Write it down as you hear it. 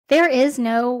There is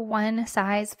no one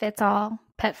size fits all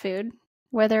pet food,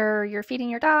 whether you're feeding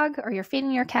your dog or you're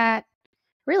feeding your cat,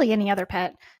 really any other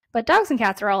pet. But dogs and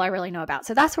cats are all I really know about.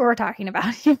 So that's what we're talking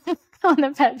about on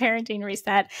the Pet Parenting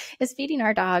Reset, is feeding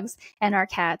our dogs and our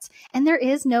cats. And there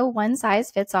is no one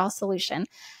size fits all solution.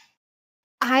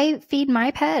 I feed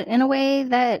my pet in a way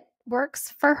that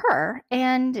works for her,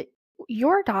 and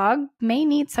your dog may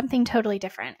need something totally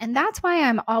different. And that's why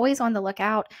I'm always on the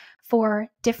lookout for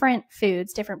different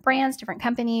foods, different brands, different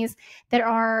companies that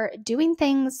are doing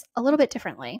things a little bit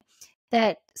differently,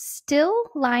 that still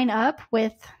line up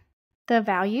with the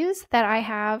values that I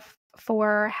have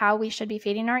for how we should be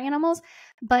feeding our animals,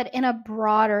 but in a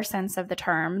broader sense of the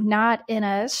term, not in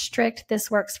a strict, this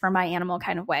works for my animal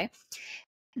kind of way.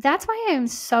 That's why I'm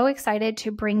so excited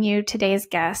to bring you today's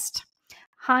guest.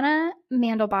 Hannah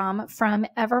Mandelbaum from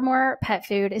Evermore Pet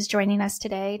Food is joining us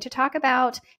today to talk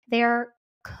about their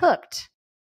cooked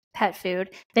pet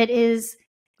food that is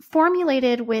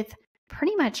formulated with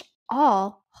pretty much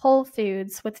all whole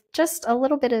foods, with just a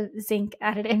little bit of zinc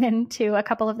added into a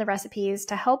couple of the recipes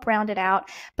to help round it out.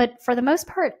 But for the most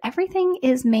part, everything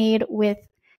is made with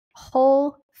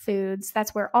whole foods.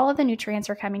 That's where all of the nutrients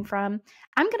are coming from.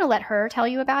 I'm going to let her tell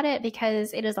you about it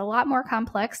because it is a lot more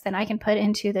complex than I can put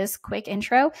into this quick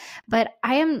intro. But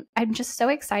I'm just so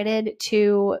excited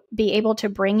to be able to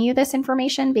bring you this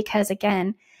information because,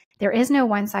 again, there is no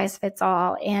one size fits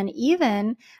all. And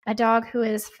even a dog who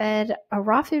is fed a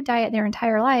raw food diet their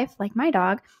entire life, like my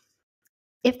dog,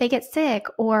 if they get sick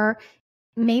or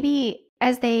maybe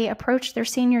as they approach their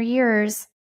senior years,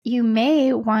 you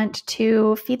may want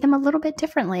to feed them a little bit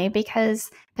differently because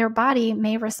their body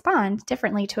may respond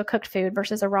differently to a cooked food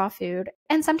versus a raw food,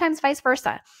 and sometimes vice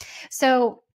versa.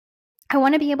 So I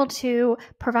want to be able to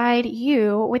provide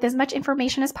you with as much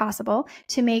information as possible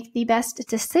to make the best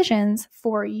decisions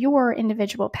for your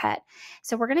individual pet.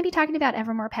 So we're going to be talking about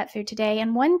Evermore Pet Food today.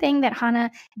 And one thing that Hannah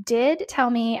did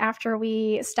tell me after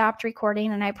we stopped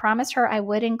recording, and I promised her I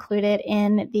would include it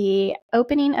in the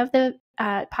opening of the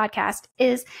podcast,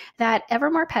 is that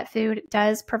Evermore Pet Food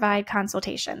does provide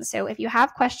consultations. So if you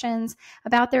have questions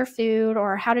about their food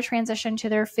or how to transition to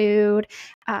their food,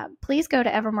 please go to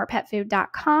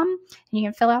evermorepetfood.com and you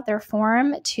can fill out their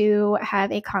form to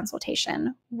have a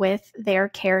consultation with their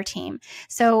care team.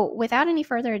 So without any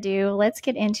further ado, let's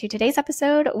get into today's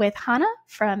episode with Hannah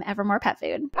from Evermore Pet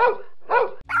Food.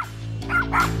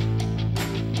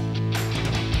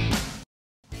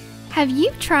 Have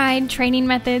you tried training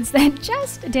methods that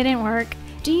just didn't work?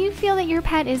 Do you feel that your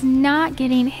pet is not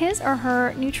getting his or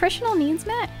her nutritional needs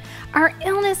met? Are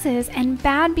illnesses and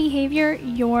bad behavior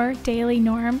your daily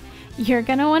norm? You're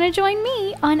going to want to join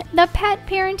me on the Pet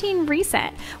Parenting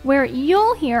Reset, where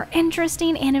you'll hear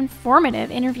interesting and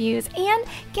informative interviews and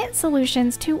get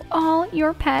solutions to all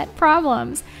your pet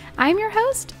problems. I'm your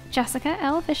host, Jessica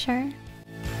L. Fisher.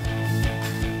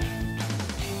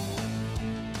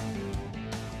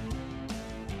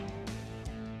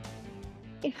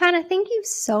 Hannah, thank you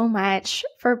so much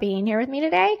for being here with me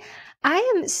today.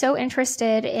 I am so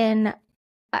interested in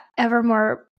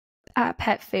Evermore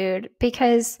Pet Food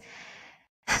because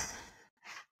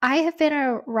I have been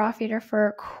a raw feeder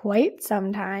for quite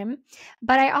some time,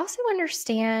 but I also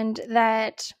understand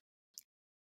that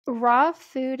raw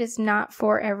food is not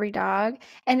for every dog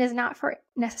and is not for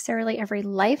necessarily every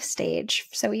life stage.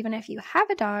 So even if you have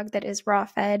a dog that is raw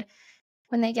fed,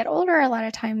 when they get older, a lot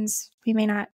of times they may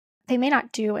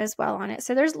not do as well on it.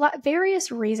 So there's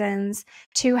various reasons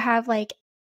to have like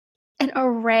an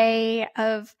array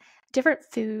of different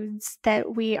foods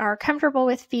that we are comfortable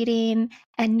with feeding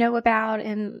and know about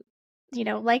and,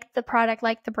 like the product,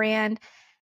 like the brand.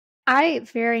 I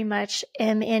very much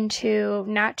am into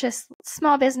not just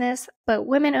small business, but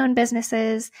women-owned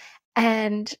businesses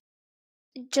and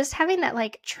just having that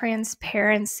like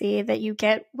transparency that you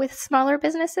get with smaller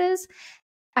businesses.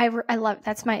 I love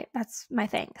that's my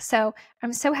thing. So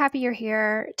I'm so happy you're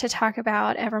here to talk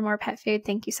about Evermore Pet Food.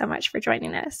 Thank you so much for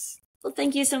joining us. Well,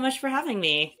 thank you so much for having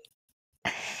me.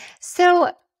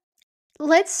 So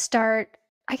let's start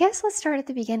at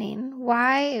the beginning.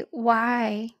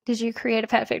 Why did you create a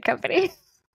pet food company?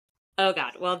 Oh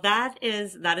God. Well, that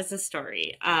is a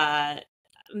story.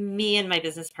 Me and my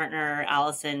business partner,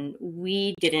 Allison,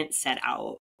 we didn't set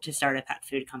out to start a pet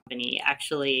food company,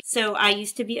 actually. So I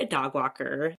used to be a dog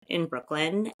walker in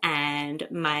Brooklyn, and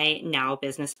my now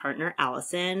business partner,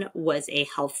 Allison, was a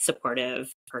health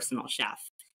supportive personal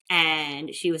chef.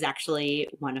 And she was actually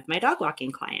one of my dog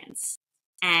walking clients.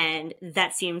 And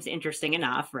that seems interesting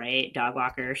enough, right? Dog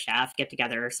walker, chef, get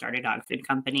together, start a dog food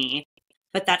company.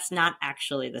 But that's not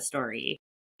actually the story.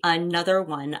 Another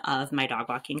one of my dog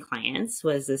walking clients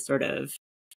was this sort of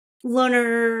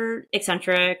loner,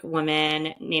 eccentric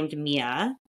woman named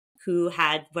Mia, who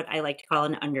had what I like to call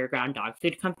an underground dog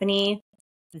food company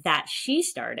that she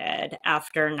started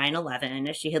after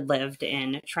 9/11. She had lived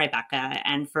in Tribeca.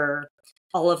 And for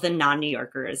all of the non-New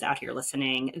Yorkers out here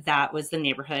listening, that was the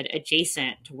neighborhood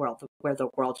adjacent to where the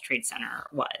World Trade Center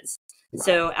was.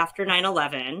 So after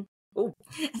 9/11,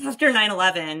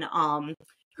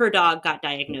 her dog got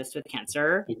diagnosed with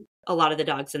cancer. A lot of the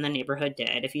dogs in the neighborhood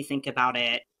did. If you think about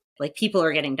it, like people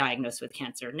are getting diagnosed with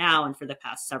cancer now and for the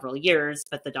past several years,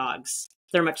 but the dogs,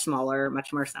 they're much smaller,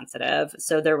 much more sensitive.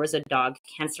 So there was a dog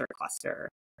cancer cluster.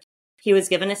 He was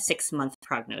given a 6-month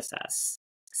prognosis.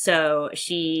 So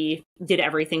she did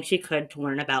everything she could to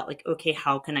learn about, like, okay,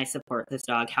 how can I support this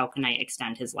dog? How can I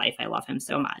extend his life? I love him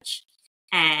so much.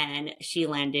 And she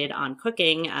landed on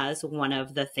cooking as one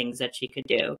of the things that she could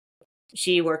do.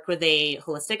 She worked with a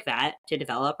holistic vet to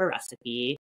develop a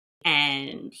recipe,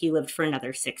 and he lived for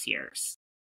another 6 years.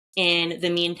 In the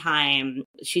meantime,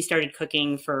 she started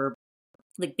cooking for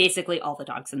like basically all the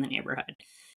dogs in the neighborhood.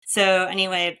 So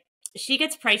anyway, she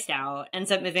gets priced out,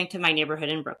 ends up moving to my neighborhood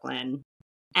in Brooklyn,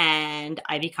 and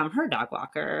I become her dog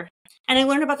walker. And I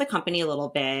learn about the company a little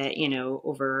bit, you know,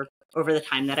 over the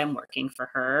time that I'm working for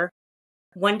her.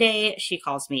 One day she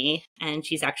calls me and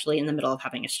she's actually in the middle of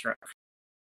having a stroke,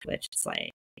 which is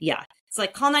like, yeah, it's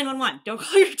like, call 911. Don't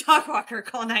call your dog walker,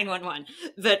 call 911.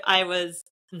 But I was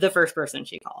the first person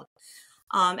she called.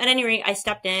 At any rate, I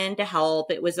stepped in to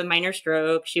help. It was a minor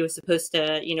stroke. She was supposed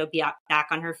to, you know, be back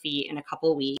on her feet in a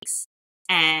couple weeks.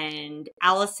 And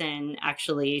Allison,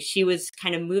 actually, she was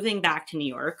kind of moving back to New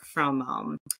York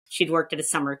from, she'd worked at a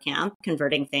summer camp,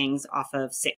 converting things off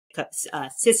of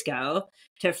Cisco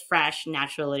to fresh,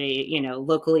 naturally, you know,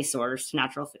 locally sourced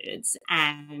natural foods.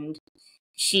 And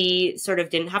she sort of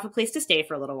didn't have a place to stay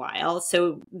for a little while.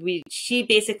 So she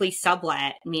basically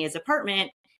sublet Mia's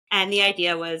apartment. And the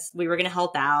idea was we were going to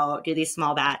help out, do these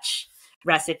small batch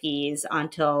recipes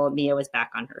until Mia was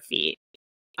back on her feet.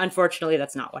 Unfortunately,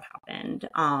 that's not what happened.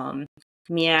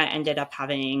 Mia ended up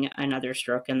having another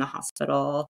stroke in the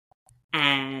hospital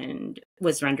and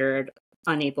was rendered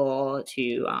unable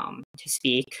to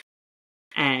speak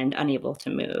and unable to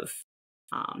move.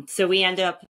 So we ended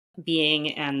up being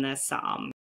in this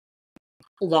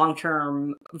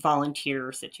long-term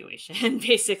volunteer situation,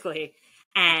 basically.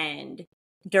 And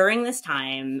during this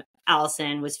time,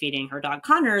 Allison was feeding her dog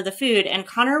Connor the food, and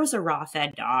Connor was a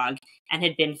raw-fed dog and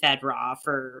had been fed raw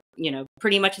for, you know,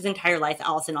 pretty much his entire life.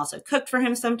 Allison also cooked for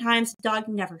him sometimes. The dog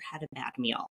never had a bad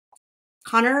meal.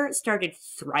 Connor started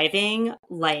thriving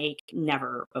like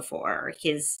never before.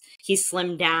 He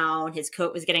slimmed down, his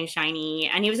coat was getting shiny,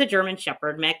 and he was a German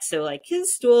Shepherd mix, so like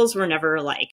his stools were never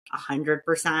like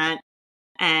 100%.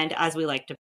 And as we like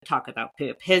to talk about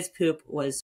poop, his poop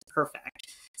was perfect.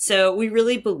 So we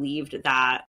really believed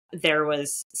that there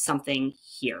was something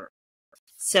here.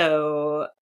 So,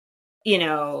 you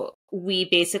know, we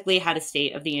basically had a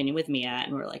state of the union with Mia,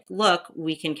 and we're like, look,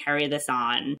 we can carry this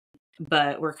on,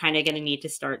 but we're kind of going to need to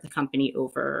start the company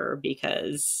over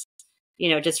because, you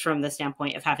know, just from the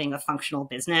standpoint of having a functional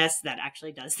business that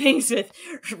actually does things with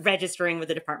registering with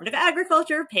the Department of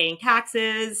Agriculture, paying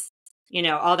taxes, you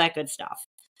know, all that good stuff.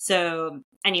 So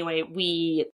anyway,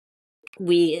 we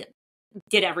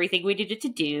did everything we needed to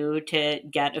do to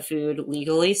get a food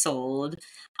legally sold,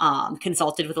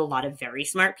 consulted with a lot of very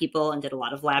smart people and did a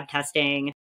lot of lab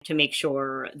testing to make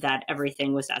sure that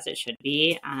everything was as it should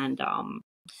be. And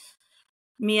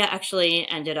Mia actually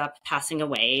ended up passing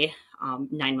away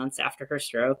 9 months after her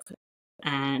stroke.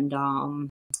 And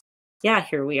yeah,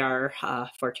 here we are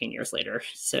 14 years later.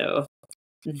 So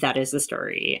that is the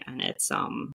story. And it's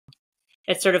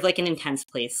sort of like an intense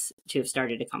place to have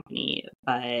started a company,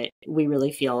 but we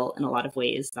really feel in a lot of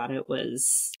ways that it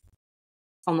was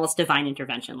almost divine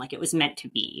intervention, like it was meant to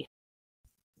be.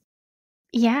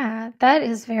 Yeah, that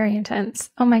is very intense.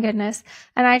 Oh my goodness.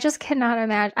 And I just cannot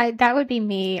imagine. That would be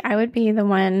me. I would be the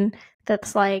one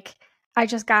that's like, I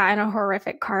just got in a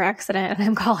horrific car accident and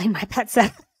I'm calling my pet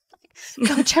center.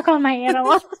 Go check on my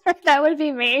animal. That would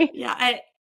be me. Yeah, I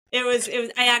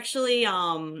actually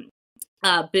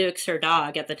Books, her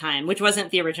dog at the time, which wasn't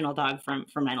the original dog from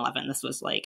 9/11. This was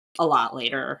like a lot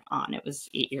later on. It was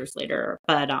 8 years later.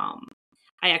 But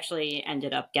I actually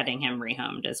ended up getting him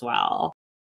rehomed as well.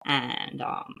 And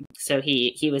so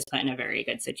he was put in a very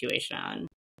good situation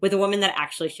with a woman that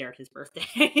actually shared his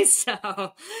birthday. So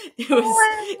it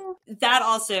was that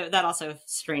also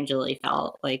strangely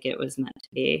felt like it was meant to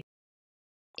be.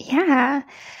 Yeah.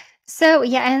 So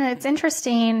yeah, and it's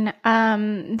interesting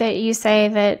that you say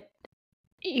that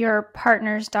your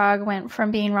partner's dog went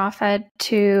from being raw fed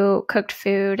to cooked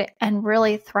food and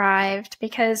really thrived,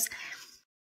 because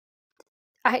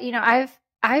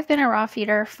I've been a raw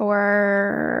feeder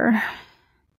for,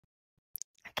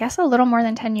 I guess, a little more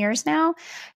than 10 years now.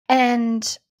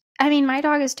 And I mean, my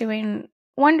dog is doing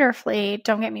wonderfully,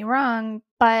 don't get me wrong,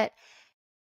 but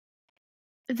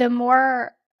the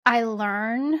more I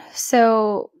learn,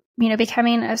 so,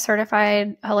 becoming a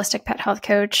certified holistic pet health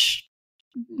coach,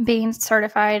 being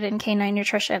certified in canine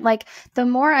nutrition, like, the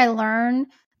more I learn,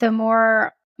 the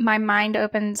more my mind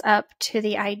opens up to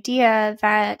the idea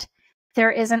that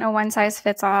there isn't a one size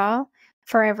fits all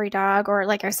for every dog, or,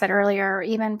 like I said earlier,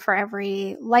 even for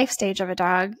every life stage of a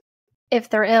dog. If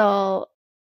they're ill,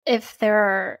 if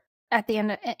they're at the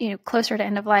end, closer to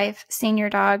end of life, senior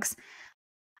dogs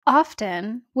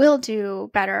often will do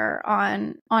better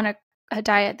on a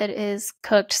diet that is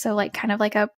cooked, so like kind of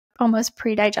like a almost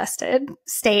pre-digested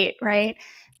state, right?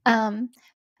 And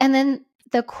then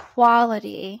the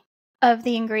quality of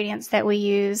the ingredients that we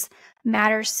use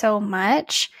matters so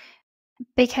much,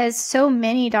 because so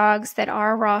many dogs that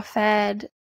are raw fed,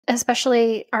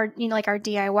 especially our like our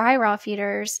DIY raw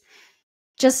feeders,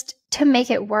 just to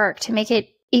make it work, to make it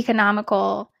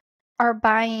economical, are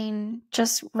buying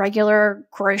just regular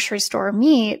grocery store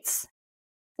meats,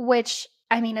 which,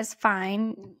 I mean, is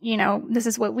fine. This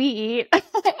is what we eat.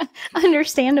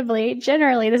 Understandably,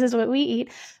 generally, this is what we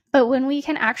eat. But when we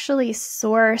can actually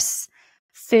source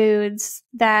foods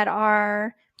that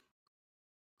are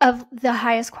of the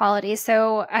highest quality.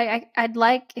 So I'd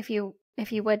like, if you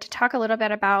would, to talk a little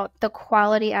bit about the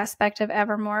quality aspect of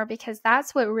Evermore, because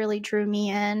that's what really drew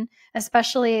me in,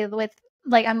 especially with,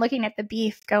 like, I'm looking at the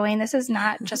beef going, this is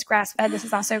not just grass fed, this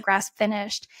is also grass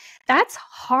finished. That's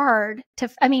hard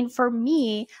for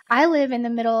me, I live in the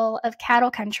middle of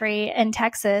cattle country in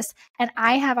Texas, and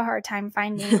I have a hard time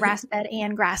finding grass fed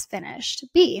and grass finished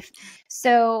beef.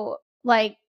 So,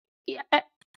 like,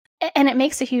 and it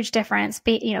makes a huge difference.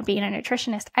 Being a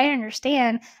nutritionist, I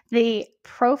understand the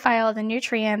profile of the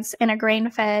nutrients in a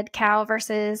grain-fed cow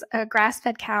versus a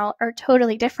grass-fed cow are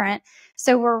totally different.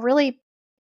 So we're really,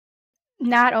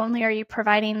 not only are you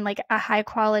providing like a high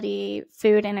quality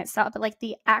food in itself, but like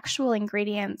the actual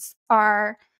ingredients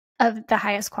are of the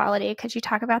highest quality. Could you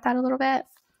talk about that a little bit?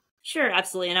 Sure,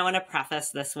 absolutely. And I want to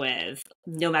preface this with,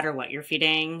 no matter what you're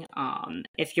feeding,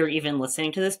 if you're even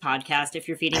listening to this podcast, if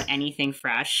you're feeding anything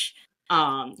fresh,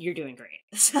 you're doing great.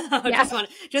 So Yeah.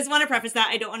 just want to preface that.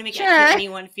 I don't want to make Sure.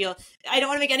 anyone feel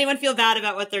bad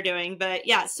about what they're doing. But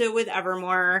yeah, so with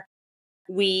Evermore,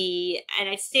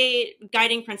 I'd say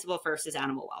guiding principle first is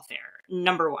animal welfare.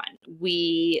 Number one,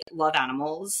 we love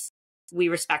animals. We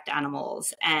respect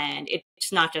animals, and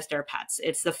it's not just our pets,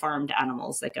 it's the farmed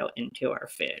animals that go into our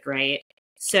food, right?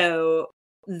 So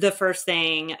the first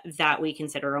thing that we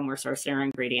consider when we're sourcing our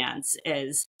ingredients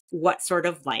is, what sort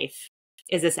of life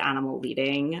is this animal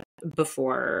leading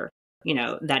before,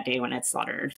 that day when it's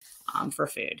slaughtered for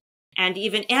food? And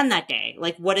that day,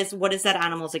 like, what is that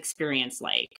animal's experience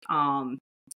like?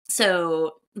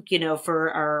 So,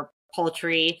 for our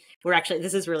poultry,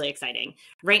 this is really exciting.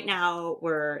 Right now,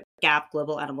 we're GAP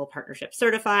Global Animal Partnership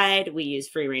certified. We use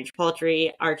free range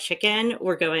poultry. Our chicken,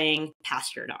 we're going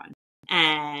pastured on.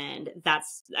 And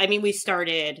we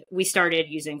started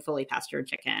using fully pastured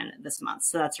chicken this month.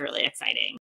 So that's really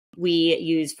exciting. We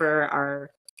use, for our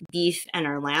beef and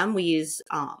our lamb, we use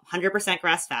 100%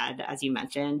 grass fed, as you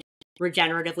mentioned,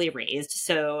 regeneratively raised.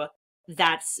 So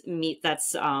that's meat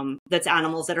that's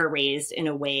animals that are raised in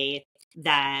a way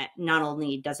that not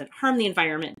only doesn't harm the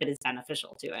environment, but is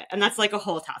beneficial to it. And that's like a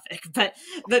whole topic. But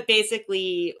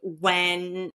basically,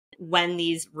 when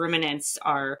these ruminants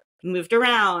are moved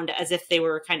around as if they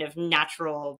were kind of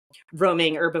natural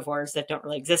roaming herbivores that don't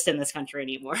really exist in this country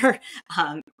anymore,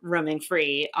 roaming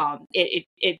free,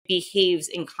 it behaves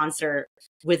in concert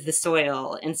with the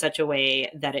soil in such a way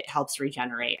that it helps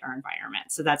regenerate our environment.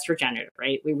 So that's regenerative,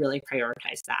 right? We really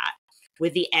prioritize that.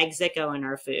 With the eggs that go in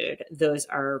our food, those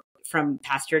are from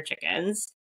pastured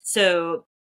chickens. So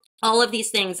all of these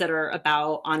things that are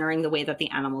about honoring the way that the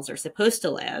animals are supposed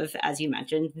to live, as you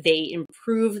mentioned, they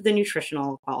improve the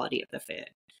nutritional quality of the food,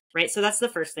 right? So that's the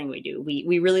first thing we do.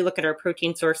 We really look at our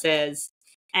protein sources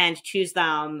and choose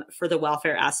them for the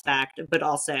welfare aspect, but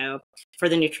also for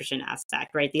the nutrition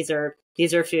aspect, right? These are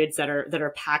foods that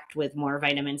are packed with more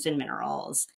vitamins and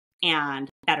minerals and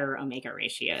better omega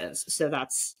ratios. So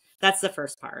that's the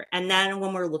first part. And then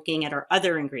when we're looking at our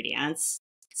other ingredients,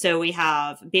 so we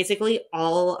have basically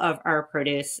all of our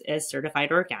produce is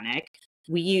certified organic.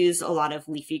 We use a lot of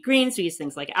leafy greens. We use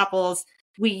things like apples.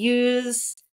 We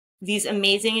use these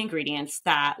amazing ingredients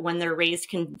that, when they're raised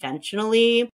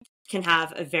conventionally, can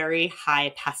have a very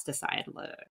high pesticide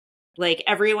load. Like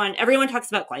everyone talks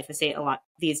about glyphosate a lot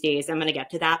these days. I'm going to get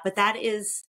to that, but that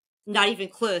is not even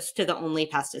close to the only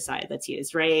pesticide that's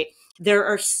used, right? There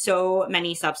are so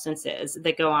many substances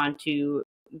that go on to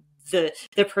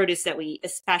the produce that we,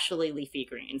 especially leafy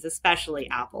greens, especially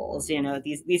apples,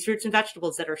 these fruits and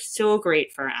vegetables that are so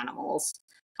great for animals.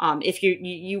 If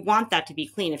you want that to be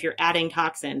clean, if you're adding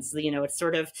toxins, it's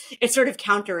sort of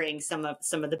countering some of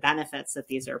the benefits that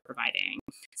these are providing.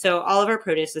 So all of our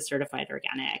produce is certified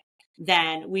organic.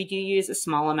 Then we do use a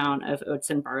small amount of oats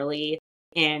and barley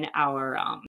in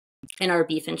our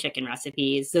beef and chicken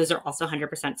recipes. Those are also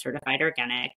 100% certified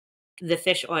organic. The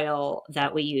fish oil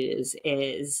that we use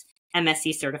is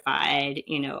MSC certified,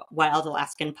 wild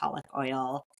Alaskan pollock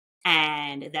oil.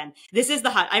 And then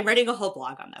I'm writing a whole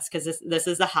blog on this because this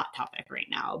is the hot topic right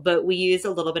now, but we use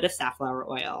a little bit of safflower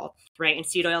oil, right? And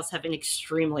seed oils have an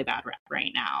extremely bad rep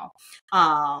right now.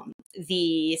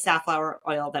 The safflower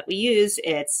oil that we use,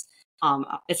 it's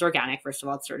organic. First of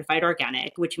all, it's certified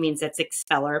organic, which means it's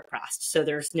expeller pressed. So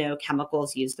there's no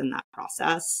chemicals used in that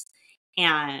process.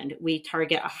 And we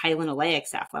target a high linoleic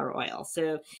safflower oil.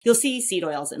 So you'll see seed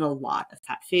oils in a lot of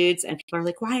pet foods, and people are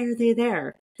like, why are they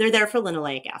there? They're there for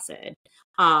linoleic acid,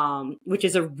 which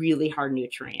is a really hard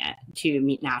nutrient to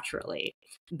meet naturally.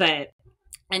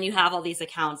 And you have all these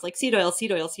accounts like seed oil,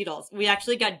 seed oil, seed oils. We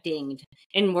actually got dinged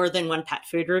in more than one pet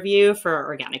food review for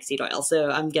organic seed oil. So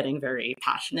I'm getting very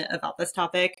passionate about this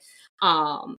topic.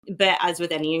 But as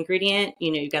with any ingredient,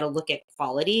 you got to look at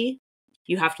quality.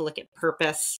 You have to look at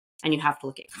purpose. And you have to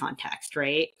look at context,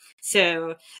 right?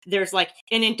 So there's like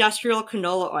an industrial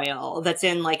canola oil that's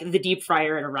in like the deep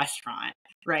fryer at a restaurant,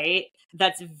 right?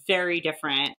 That's very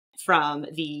different from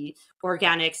the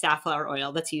organic safflower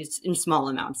oil that's used in small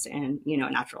amounts in,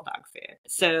 natural dog food.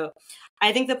 So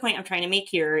I think the point I'm trying to make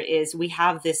here is we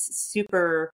have this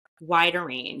super wide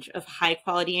range of high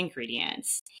quality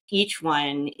ingredients. Each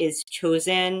one is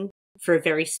chosen for a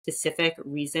very specific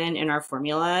reason in our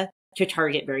formula to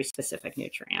target very specific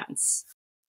nutrients.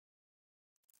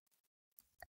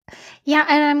 Yeah,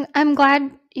 and I'm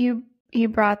glad you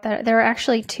brought that. There are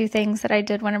actually two things that I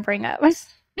did want to bring up on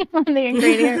the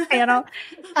ingredient panel.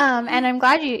 And I'm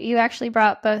glad you actually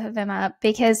brought both of them up,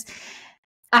 because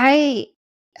I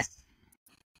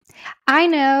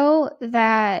know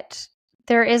that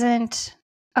there isn't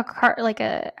a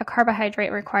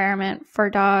carbohydrate requirement for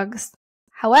dogs.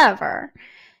 However,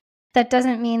 that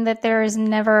doesn't mean that there is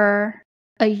never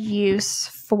a use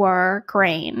for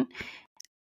grain.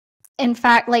 In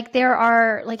fact, there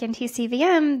are, in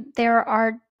TCVM, there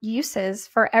are uses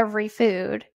for every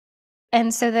food.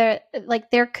 And so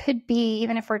there could be,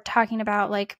 even if we're talking about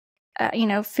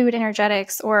food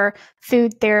energetics or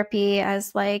food therapy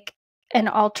as an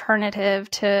alternative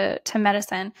to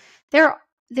medicine, there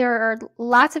are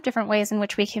lots of different ways in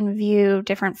which we can view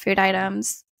different food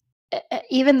items,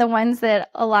 even the ones that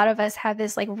a lot of us have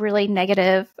this really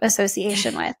negative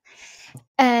association with.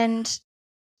 And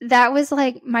that was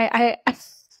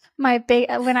my big,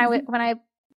 when I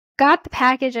got the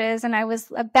packages and I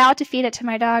was about to feed it to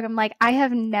my dog, I'm like, I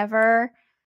have never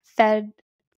fed,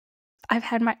 I've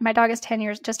had my dog is 10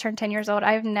 years, just turned 10 years old.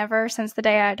 I've never, since the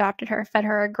day I adopted her, fed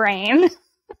her a grain.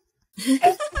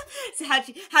 So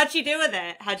how'd she do with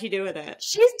it?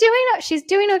 She's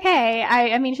doing okay.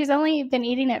 I mean, she's only been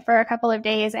eating it for a couple of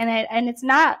days, and it's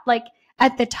not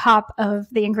at the top of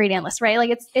the ingredient list,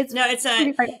 right? It's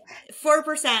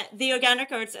 4%. The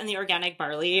organic oats and the organic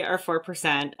barley are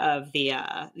 4% of the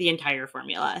entire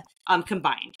formula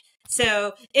combined.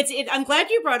 So I'm glad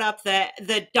you brought up that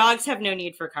the dogs have no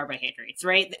need for carbohydrates,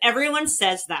 right? Everyone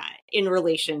says that in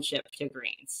relationship to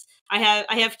grains. I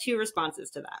have two responses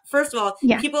to that. First of all,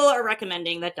 people are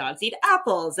recommending that dogs eat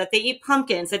apples, that they eat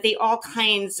pumpkins, that they eat all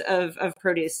kinds of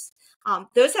produce.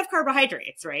 Those have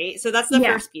carbohydrates, right? So that's the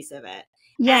first piece of it.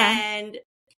 Yeah. And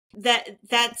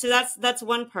that's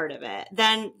one part of it.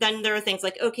 Then there are things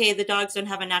like, okay, the dogs don't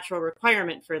have a natural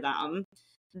requirement for them,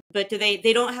 but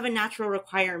they don't have a natural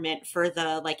requirement for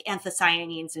the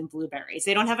anthocyanins in blueberries.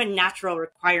 They don't have a natural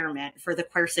requirement for the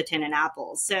quercetin in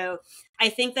apples. So I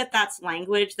think that's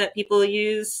language that people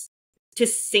use to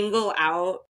single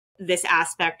out this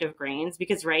aspect of grains,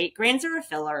 because grains are a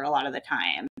filler a lot of the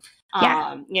time.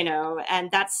 And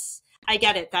I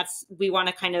get it. We want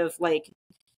to kind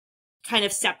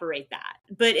of separate that.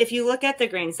 But if you look at the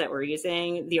grains that we're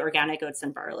using, the organic oats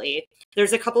and barley,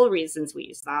 there's a couple of reasons we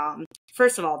use them.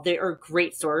 First of all, they are a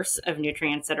great source of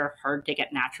nutrients that are hard to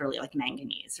get naturally, like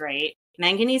manganese, right?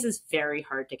 Manganese is very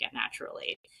hard to get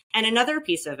naturally. And another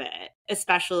piece of it,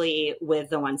 especially with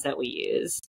the ones that we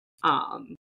use,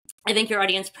 I think your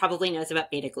audience probably knows about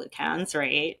beta glucans,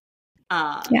 right?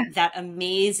 Yeah. that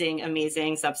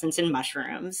amazing substance in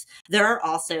mushrooms. There are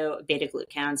also beta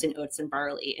glucans in oats and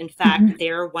barley. In fact,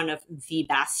 they're one of the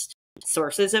best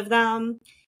sources of them.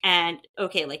 And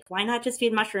okay, like why not just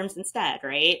feed mushrooms instead,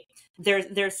 right? There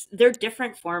are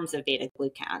different forms of beta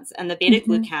glucans, and the beta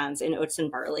glucans in oats and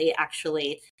barley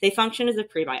actually they function as a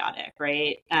prebiotic,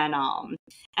 right? And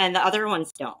the other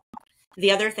ones don't.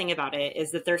 The other thing about it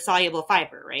is that they're soluble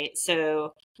fiber, right?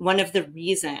 So one of the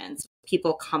reasons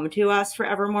people come to us for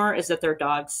Evermore is that their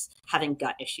dog's having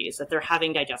gut issues, that they're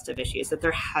having digestive issues, that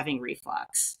they're having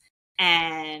reflux.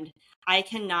 And I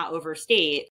cannot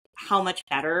overstate how much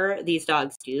better these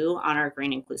dogs do on our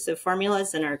grain inclusive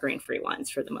formulas than our grain free ones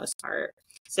for the most part.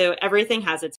 So everything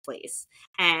has its place.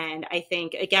 And I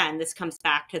think, again, this comes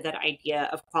back to that idea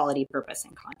of quality, purpose,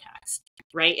 and context,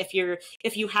 right? If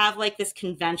you have like this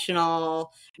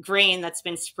conventional grain that's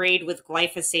been sprayed with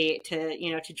glyphosate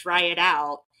to dry it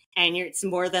out, and it's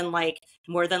more than like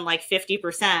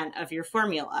 50% of your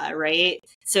formula, right?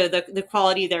 So the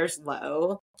quality there is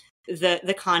low.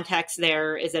 The context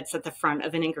there is it's at the front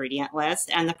of an ingredient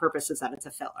list, and the purpose is that it's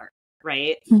a filler,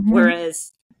 right?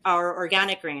 Whereas our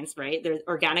organic grains, right? There's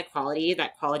organic quality.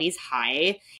 That quality is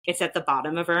high. It's at the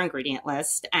bottom of our ingredient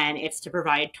list, and it's to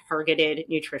provide targeted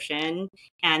nutrition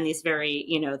and these very,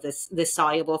 this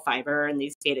soluble fiber and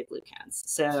these beta glucans.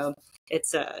 So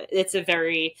it's a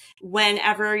very,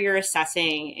 whenever you're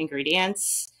assessing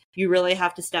ingredients, you really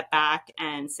have to step back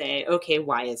and say, okay,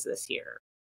 why is this here?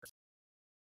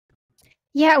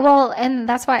 Yeah, well, and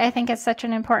that's why I think it's such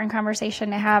an important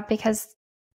conversation to have, because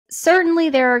certainly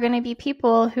there are going to be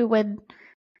people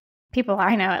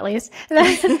I know at least,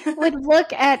 that would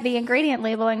look at the ingredient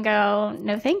label and go,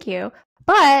 no, thank you.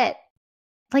 But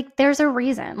like, there's a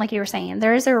reason, like you were saying,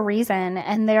 there's a reason,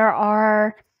 and there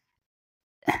are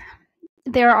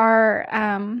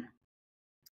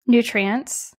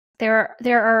nutrients, there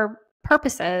are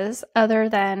purposes other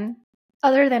than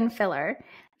filler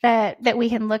that we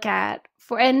can look at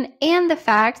for, and the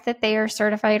fact that they are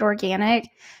certified organic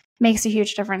makes a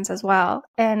huge difference as well.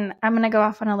 And I'm going to go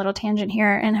off on a little tangent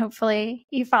here, and hopefully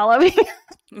you follow me.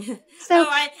 So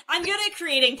I'm good at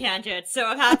creating tangents, so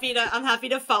I'm happy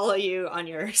to follow you on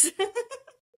yours.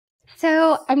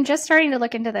 So I'm just starting to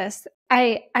look into this.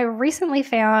 I recently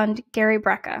found Gary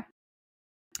Brecka,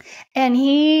 and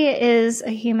he is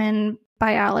a human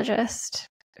biologist,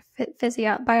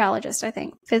 biologist, I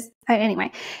think.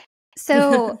 Anyway,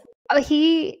 so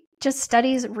he just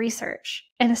studies research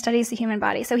and studies the human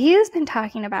body. So he has been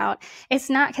talking about, it's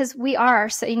not because we are,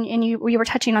 so, and you were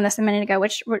touching on this a minute ago,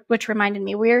 which reminded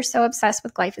me, we're so obsessed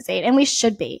with glyphosate, and we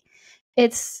should be.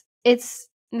 It's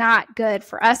not good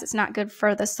for us. It's not good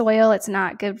for the soil. It's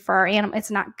not good for our animal.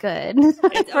 It's not good.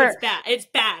 It's bad. It's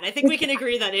bad. I think we can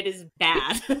agree that it is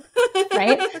bad.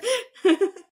 Right?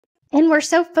 And we're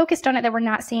so focused on it that we're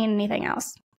not seeing anything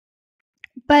else.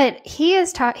 But he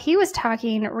was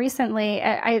talking recently.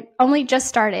 I only just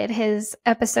started his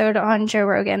episode on Joe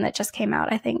Rogan that just came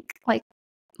out, I think, like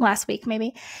last week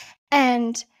maybe.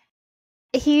 And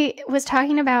he was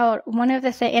talking about one of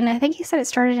the things, and I think he said it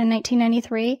started in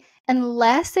 1993,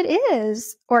 unless it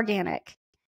is organic.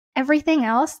 Everything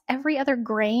else, every other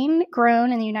grain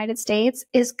grown in the United States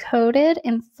is coated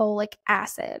in folic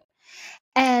acid.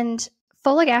 And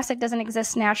folic acid doesn't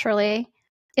exist naturally.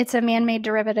 It's a man-made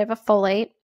derivative of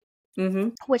folate,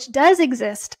 which does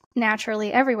exist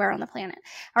naturally everywhere on the planet,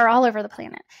 or all over the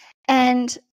planet.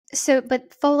 And so, but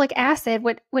folic acid,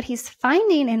 what he's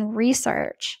finding in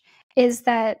research is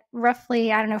that roughly,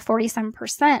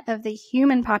 40-some% of the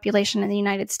human population in the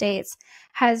United States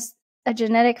has a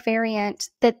genetic variant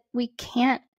that we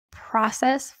can't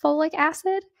process folic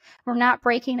acid. We're not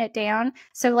breaking it down.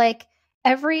 So like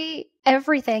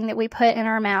everything that we put in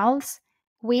our mouths,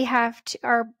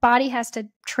 our body has to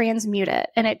transmute it,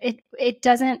 and it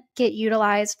doesn't get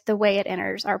utilized the way it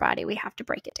enters our body. We have to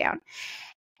break it down.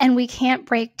 And we can't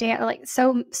break down, like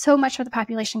so much of the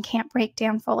population can't break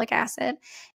down folic acid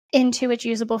into its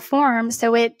usable form.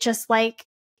 So it just like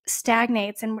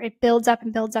stagnates, and it builds up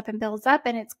and builds up and builds up,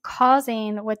 and it's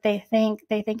causing what they think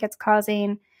it's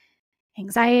causing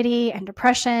anxiety and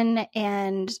depression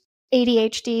and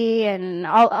ADHD and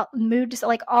all mood,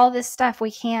 like all this stuff. We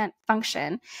can't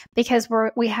function because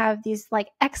we have these like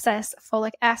excess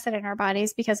folic acid in our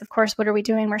bodies, because of course, what are we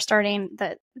doing? We're starting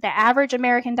the average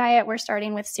American diet. We're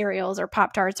starting with cereals or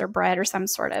Pop-Tarts or bread or some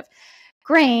sort of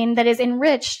grain that is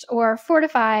enriched or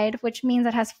fortified, which means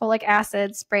it has folic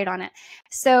acid sprayed on it.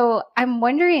 So I'm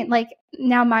wondering, like,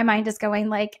 now my mind is going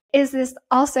like, is this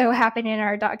also happening in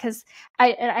our dog? Because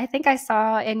I think I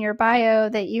saw in your bio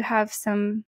that you have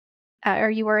some or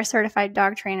you were a certified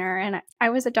dog trainer, and I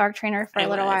was a dog trainer for a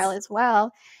little while as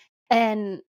well.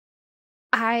 And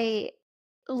I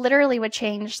literally would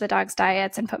change the dog's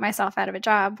diets and put myself out of a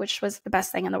job, which was the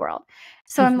best thing in the world.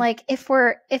 So I'm like,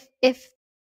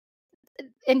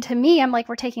 and to me, I'm like,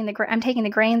 I'm taking the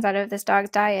grains out of this dog's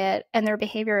diet and their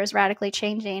behavior is radically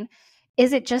changing.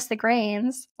 Is it just the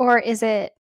grains, or is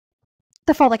it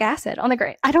the folic acid on the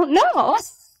grain? I don't know.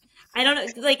 I don't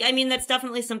know. Like, I mean, that's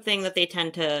definitely something that they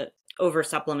tend to over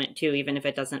supplement too, even if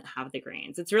it doesn't have the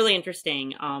grains. It's really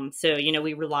interesting. So,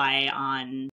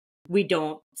 we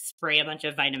don't spray a bunch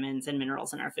of vitamins and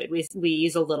minerals in our food. We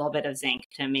use a little bit of zinc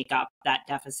to make up that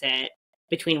deficit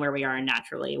between where we are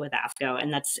naturally with AFCO,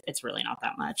 and it's really not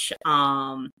that much.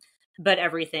 But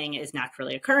everything is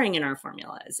naturally occurring in our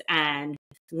formulas. And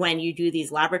when you do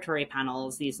these laboratory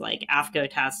panels, these like AFCO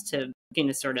tests to,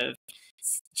 sort of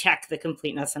check the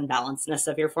completeness and balancedness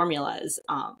of your formulas,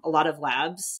 a lot of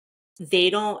labs, they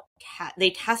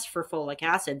test for folic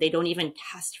acid. They don't even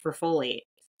test for folate.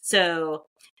 So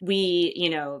we,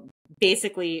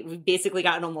 basically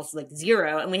got almost like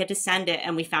zero, and we had to send it,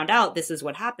 and we found out this is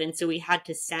what happened. So we had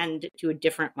to send to a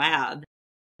different lab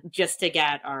just to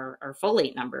get our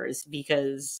folate numbers,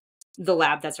 because the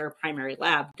lab that's our primary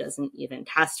lab doesn't even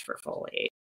test for folate.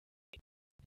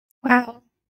 Wow.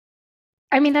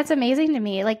 I mean, that's amazing to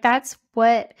me. Like, that's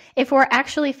what, if we're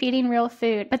actually feeding real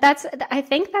food, but I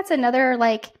think that's another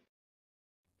like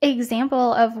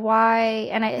example of why,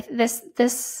 and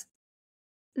this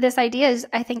idea is,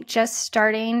 I think, just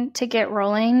starting to get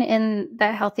rolling in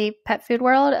the healthy pet food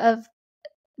world, of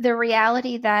the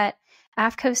reality that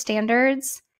AFCO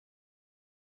standards,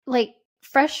 like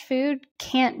fresh food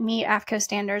can't meet AFCO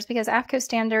standards, because AFCO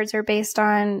standards are based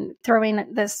on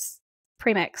throwing this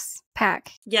premix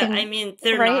pack. Yeah, I mean,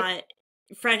 they're right?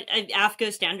 not.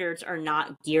 AFCO standards are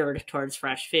not geared towards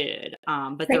fresh food.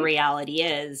 But the reality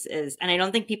is, and I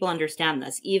don't think people understand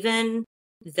this, even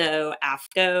though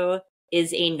AFCO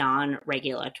is a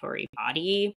non-regulatory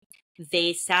body,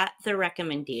 they set the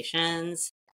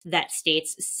recommendations that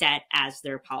states set as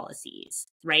their policies,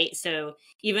 right? So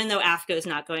even though AFCO is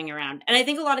not going around, and I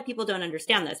think a lot of people don't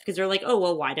understand this, because they're like, oh,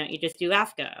 well, why don't you just do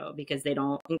AFCO? Because they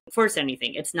don't enforce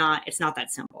anything. It's not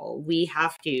that simple. We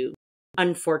have to,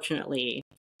 unfortunately,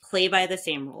 play by the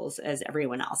same rules as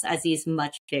everyone else, as these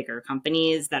much bigger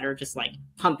companies that are just like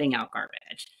pumping out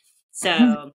garbage.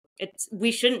 So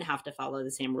we shouldn't have to follow the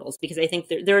same rules, because I think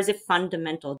there is a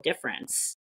fundamental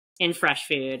difference in fresh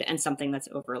food and something that's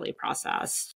overly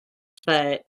processed.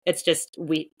 But it's just,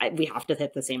 we have to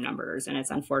hit the same numbers, and it's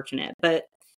unfortunate. But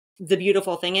the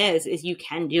beautiful thing is you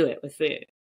can do it with food.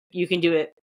 You can do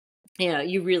it,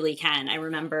 you really can. I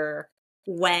remember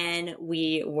when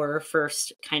we were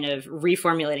first kind of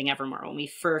reformulating Evermore, when we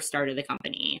first started the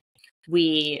company,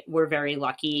 we were very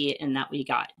lucky in that we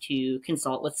got to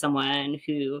consult with someone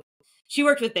who, she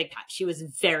worked with big pets. She was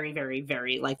very, very,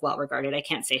 very like well regarded. I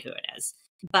can't say who it is.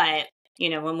 But,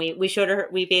 when we showed her,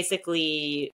 we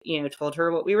basically, told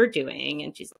her what we were doing,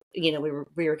 and she's, we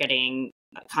were getting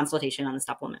a consultation on the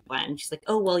supplement blend. She's like,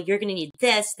 oh, well, you're going to need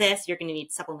this, you're going to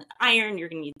need supplement iron, you're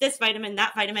going to need this vitamin,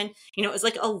 that vitamin. It was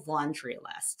like a laundry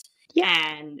list. Yeah.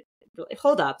 And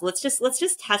hold up, let's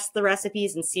just test the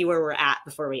recipes and see where we're at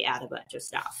before we add a bunch of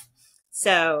stuff.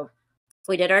 So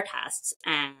we did our tests,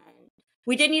 and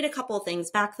we did need a couple of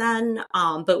things back then.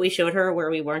 But we showed her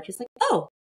where we were, and she's like, oh,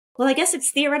 well, I guess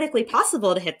it's theoretically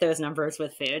possible to hit those numbers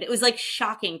with food. It was like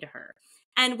shocking to her.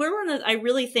 And I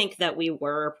really think that we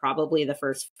were probably the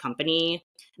first company.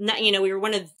 We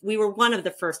were one of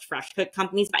the first fresh cook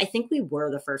companies, but I think we were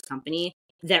the first company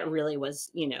that really was,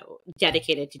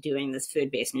 dedicated to doing this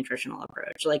food-based nutritional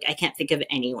approach. Like, I can't think of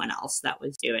anyone else that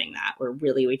was doing that, where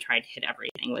really we tried to hit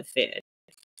everything with food.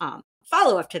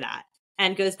 Follow up to that,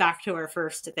 and goes back to our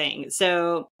first thing.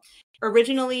 So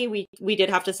originally we did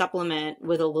have to supplement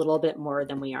with a little bit more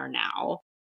than we are now.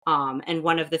 And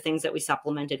one of the things that we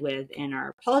supplemented with in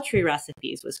our poultry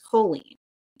recipes was choline.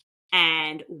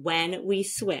 And when we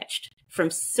switched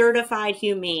from certified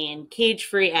humane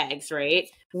cage-free eggs, right?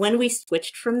 When we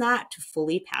switched from that to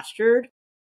fully pastured,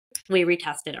 we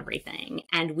retested everything,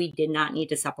 and we did not need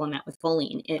to supplement with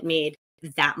choline. It made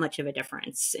that much of a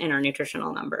difference in our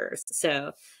nutritional numbers.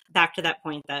 So back to that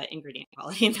point that ingredient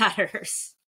quality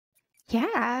matters.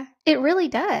 Yeah, it really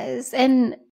does.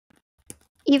 And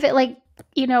even like,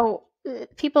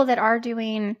 people that are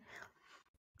doing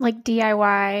like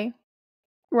DIY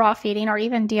raw feeding, or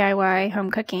even DIY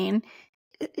home cooking,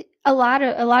 a lot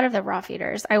of the raw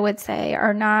feeders, I would say,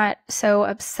 are not so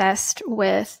obsessed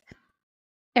with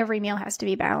every meal has to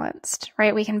be balanced,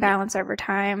 right? We can balance over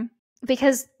time,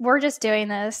 because we're just doing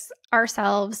this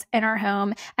ourselves in our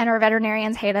home, and our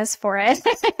veterinarians hate us for it.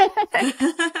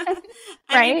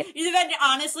 I mean,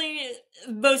 honestly,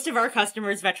 most of our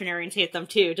customers, veterinarians hate them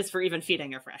too, just for even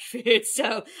feeding a fresh food.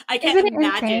 So I can't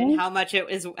imagine how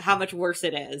much worse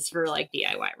it is for like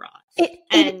DIY raw.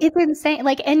 It's insane.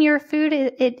 Like, and your food,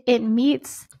 it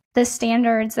meets the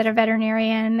standards that a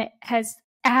veterinarian has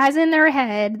in their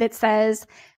head that says,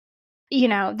 you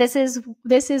know, this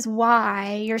is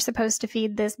why you're supposed to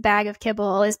feed this bag of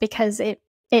kibble, is because it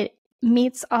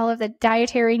meets all of the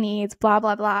dietary needs, blah,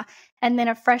 blah, blah. And then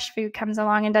a fresh food comes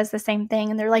along and does the same thing.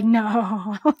 And they're like,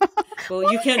 no.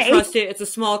 Well, you can't trust it. It's a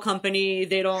small company.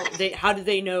 How do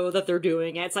they know that they're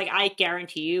doing it? It's like, I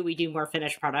guarantee you we do more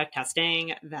finished product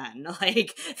testing than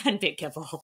big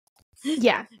kibble.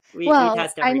 Yeah. we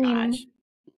test every batch.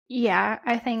 Yeah,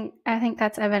 I think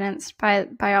that's evidenced by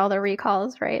all the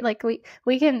recalls, right? Like we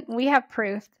have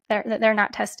proof that they're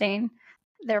not testing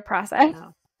their process.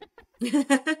 No.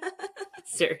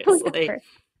 Seriously.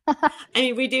 I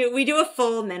mean, we do a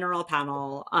full mineral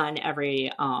panel on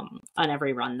every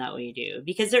run that we do,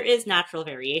 because there is natural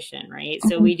variation, right?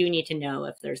 So we do need to know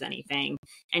if there's anything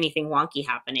wonky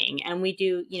happening. And we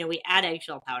do, we add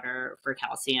eggshell powder for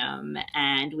calcium,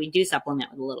 and we do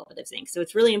supplement with a little bit of zinc. So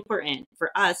it's really important for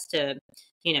us to,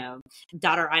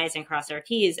 dot our I's and cross our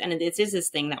T's. And it is this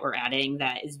thing that we're adding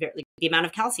that is very, the amount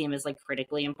of calcium is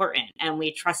critically important, and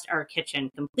we trust our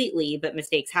kitchen completely, but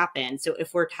mistakes happen. So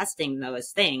if we're testing those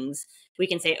things, we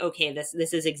can say, okay, this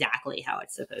is exactly how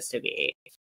it's supposed to be.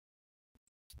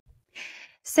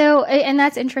 So, and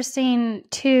that's interesting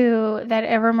too, that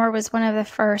Evermore was one of the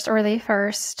first, or the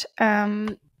first,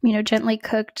 gently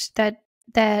cooked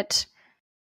that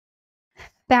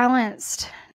balanced,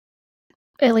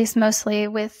 at least mostly,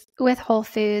 with whole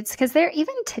foods, because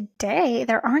even today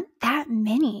there aren't that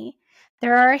many.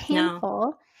 There are a handful,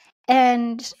 no.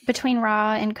 And between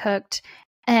raw and cooked,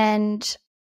 and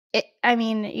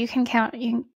you can count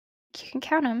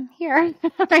them here,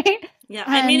 right? Yeah,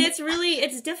 I mean,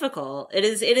 it's difficult. It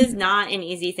is not an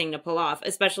easy thing to pull off,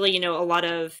 especially, a lot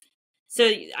of. So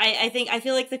I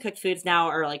feel like the cooked foods now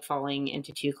are falling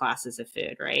into two classes of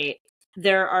food, right?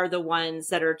 There are the ones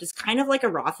that are just kind of like a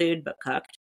raw food, but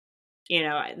cooked,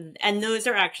 and those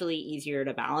are actually easier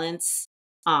to balance,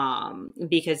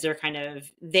 because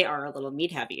they are a little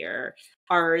meat heavier.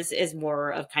 Ours is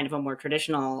more of kind of a more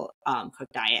traditional,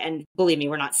 cooked diet. And believe me,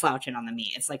 we're not slouching on the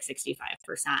meat. It's 65%,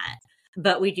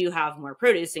 but we do have more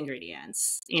produce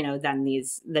ingredients, than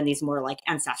these more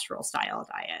ancestral style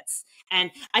diets. And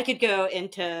I could go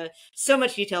into so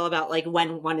much detail about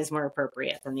when one is more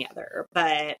appropriate than the other,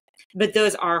 but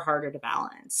those are harder to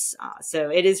balance. So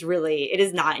it is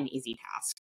not an easy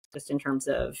task, just in terms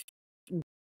of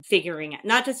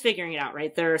not just figuring it out,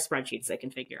 right? There are spreadsheets that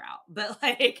can figure out, but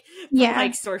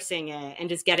sourcing it and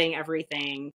just getting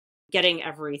everything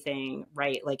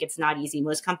right. It's not easy.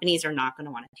 Most companies are not going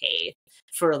to want to pay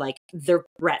for their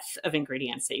breadth of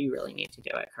ingredients that you really need to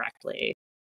do it correctly.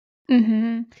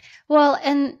 Mm-hmm. Well,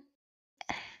 and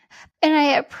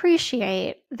I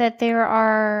appreciate that there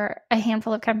are a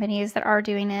handful of companies that are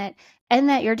doing it, and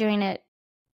that you're doing it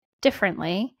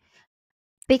differently.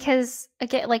 Because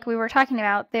again, like we were talking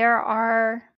about, there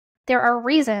are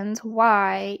reasons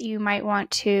why you might want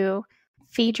to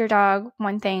feed your dog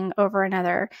one thing over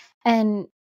another. And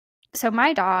so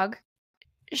my dog,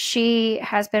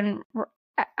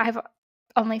 I've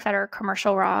only fed her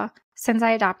commercial raw since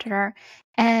I adopted her,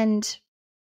 and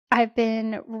I've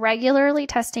been regularly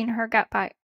testing her gut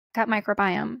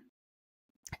microbiome.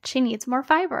 She needs more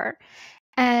fiber.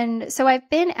 And so I've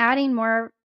been adding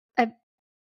more,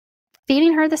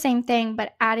 feeding her the same thing,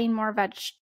 but adding more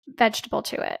vegetable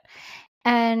to it.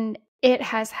 And it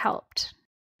has helped.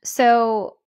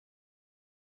 So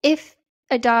if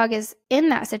a dog is in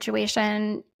that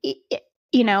situation,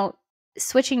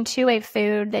 switching to a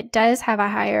food that does have a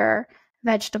higher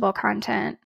vegetable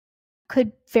content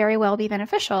could very well be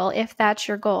beneficial if that's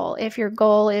your goal. If your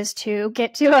goal is to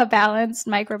get to a balanced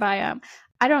microbiome.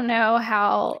 I don't know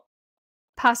how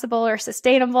possible or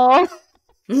sustainable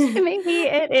maybe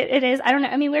it is. I don't know.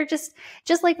 I mean, we're just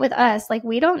like with us,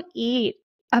 we don't eat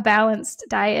a balanced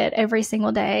diet every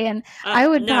single day. And I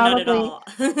would probably,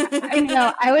 I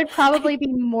know, I would probably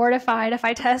be mortified if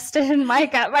I tested my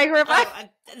gut microbiome.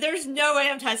 There's no way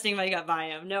I'm testing my gut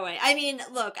biome. No way. I mean,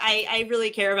 look, I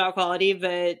really care about quality,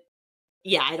 but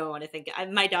yeah, I don't want to think.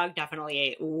 My dog definitely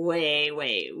ate way,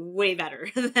 way, way better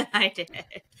than I did.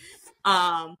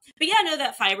 But yeah, I know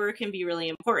that fiber can be really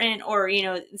important, or,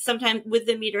 sometimes with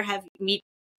the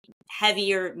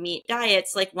heavier meat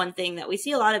diets, one thing that we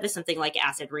see a lot of is something like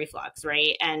acid reflux,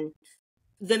 right? And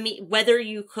the meat, whether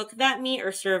you cook that meat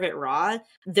or serve it raw,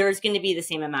 there's going to be the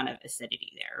same amount of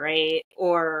acidity there, right?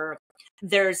 Or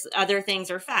there's other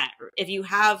things are fat. If you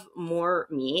have more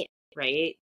meat,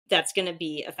 right, that's going to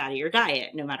be a fattier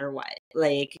diet no matter what.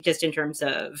 Like just in terms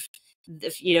of,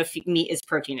 meat is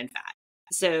protein and fat.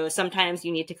 So sometimes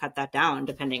you need to cut that down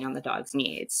depending on the dog's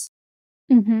needs.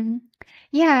 Mm-hmm.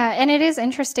 Yeah, and it is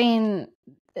interesting,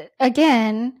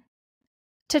 again,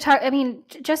 to talk. I mean,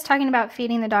 just talking about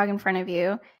feeding the dog in front of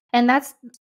you, and that's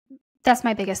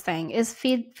my biggest thing is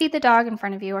feed the dog in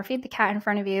front of you or feed the cat in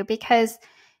front of you, because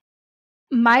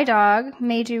my dog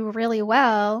may do really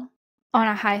well on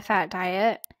a high fat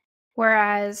diet,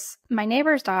 whereas my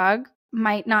neighbor's dog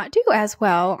might not do as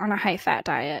well on a high fat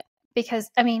diet. Because,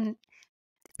 I mean,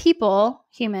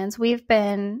 humans, we've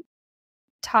been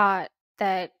taught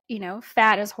that,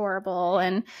 fat is horrible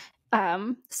and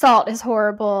salt is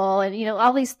horrible, and,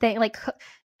 all these things like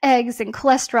eggs and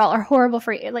cholesterol are horrible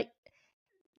for you. Like,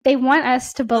 they want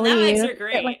us to believe. Well, eggs are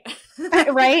great.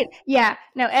 Right? Yeah.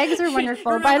 No, eggs are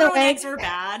wonderful. Remember by the way, eggs were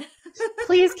bad?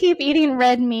 Please keep eating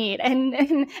red meat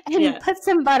and put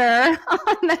some butter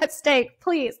on that steak,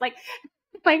 please.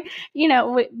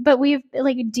 But we've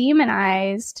like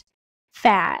demonized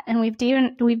fat, and we've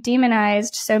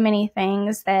demonized so many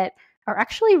things that are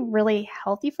actually really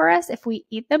healthy for us if we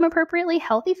eat them appropriately.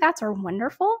 Healthy fats are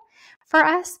wonderful for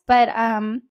us, but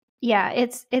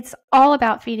it's all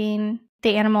about feeding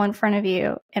the animal in front of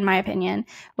you, in my opinion,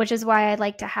 which is why I'd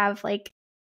like to have like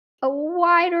a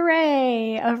wide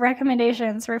array of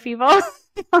recommendations for people.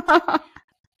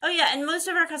 Oh, yeah. And most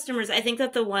of our customers, I think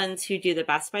that the ones who do the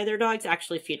best by their dogs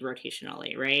actually feed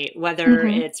rotationally, right? Whether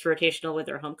it's rotational with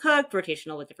their home cooked,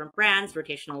 rotational with different brands,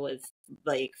 rotational with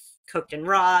like cooked and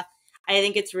raw. I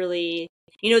think it's really,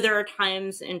 there are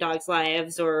times in dogs'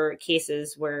 lives or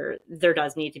cases where there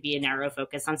does need to be a narrow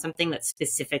focus on something that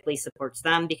specifically supports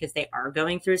them because they are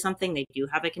going through something. They do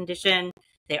have a condition.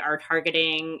 They are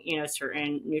targeting,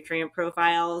 certain nutrient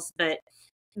profiles. But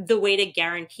the way to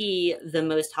guarantee the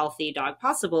most healthy dog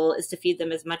possible is to feed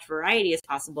them as much variety as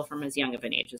possible from as young of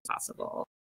an age as possible.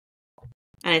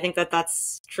 And I think that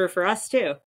that's true for us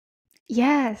too.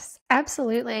 Yes,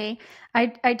 absolutely.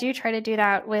 I do try to do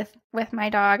that with my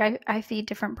dog. I feed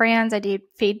different brands. I do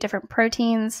feed different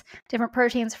proteins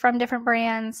from different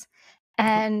brands.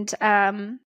 And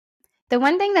the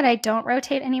one thing that I don't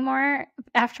rotate anymore,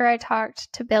 after I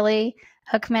talked to Billy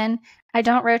Hookman, I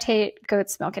don't rotate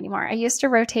goat's milk anymore. I used to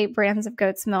rotate brands of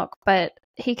goat's milk, but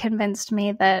he convinced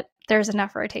me that there's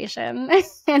enough rotation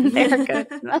in their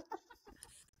goat's milk.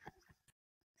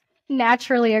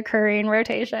 Naturally occurring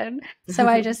rotation. So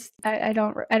I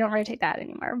don't rotate that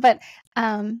anymore. But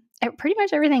pretty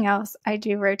much everything else I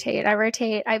do rotate.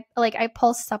 I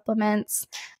pulse supplements.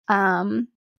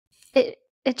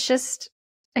 It's just,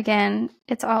 again,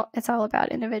 it's all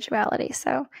about individuality.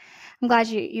 So I'm glad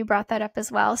you brought that up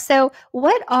as well. So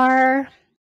what are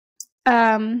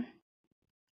I'm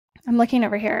looking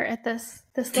over here at this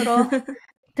little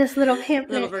this little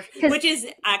pamphlet, which is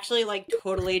actually like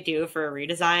totally due for a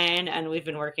redesign, and we've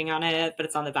been working on it, but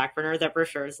it's on the back burner. That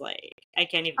brochure is like, I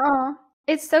can't even. Oh,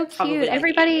 it's so cute.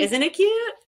 Everybody, isn't it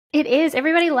cute? It is.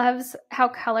 Everybody loves how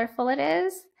colorful it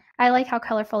is. I like how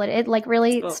colorful it is. It like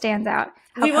really stands out.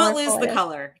 We won't lose the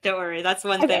color. Don't worry. That's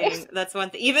one thing. That's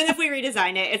one thing. Even if we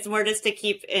redesign it, it's more just to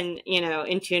keep in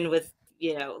tune with,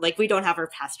 like we don't have our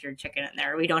pastured chicken in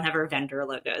there. We don't have our vendor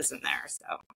logos in there. So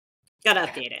gotta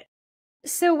update it.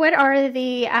 So what are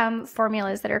the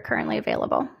formulas that are currently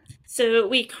available? So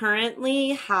we currently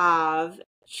have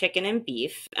chicken and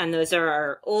beef, and those are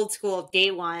our old school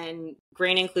day one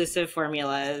grain inclusive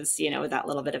formulas, with that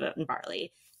little bit of oat and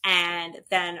barley. And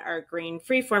then our grain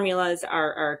free formulas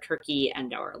are our turkey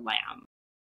and our lamb.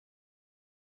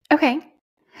 Okay.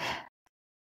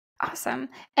 Awesome.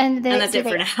 And that's it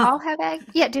for now. All have egg?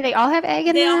 Yeah. Do they all have egg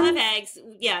in them? They all have eggs.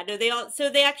 Yeah. No, they all. So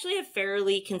they actually have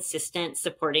fairly consistent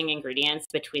supporting ingredients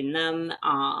between them.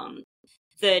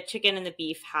 The chicken and the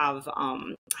beef have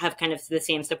kind of the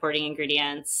same supporting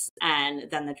ingredients, and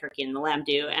then the turkey and the lamb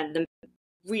do. And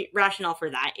the rationale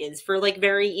for that is for like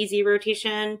very easy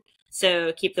rotation.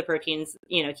 So keep the proteins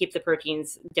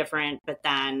different, but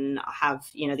then have,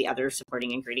 the other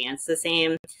supporting ingredients the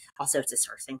same. Also, it's a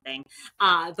sourcing thing.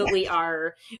 But we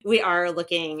are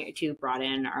looking to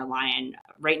broaden our line.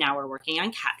 Right now we're working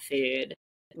on cat food.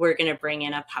 We're going to bring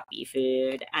in a puppy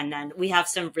food. And then we have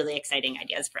some really exciting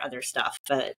ideas for other stuff,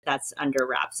 but that's under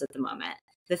wraps at the moment.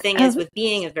 The thing is, with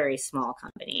being a very small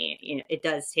company, it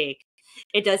does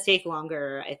take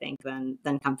longer, I think, than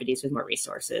companies with more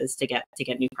resources to get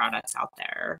new products out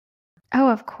there. Oh,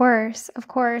 of course.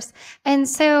 And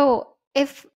so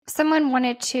if someone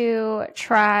wanted to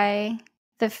try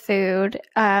the food,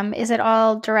 is it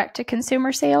all direct to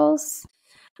consumer sales?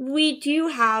 We do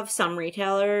have some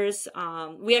retailers.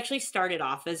 We actually started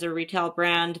off as a retail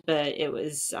brand, but it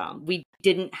was, we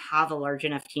didn't have a large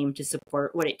enough team to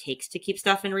support what it takes to keep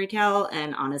stuff in retail.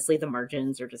 And honestly, the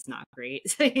margins are just not great.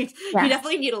 So you Yeah.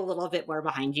 definitely need a little bit more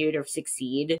behind you to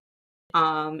succeed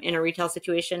in a retail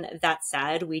situation. That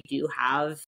said, we do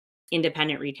have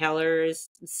independent retailers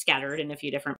scattered in a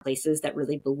few different places that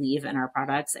really believe in our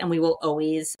products. And we will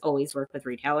always, always work with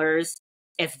retailers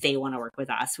if they want to work with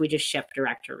us. We just ship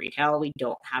direct to retail. We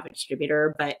don't have a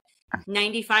distributor, but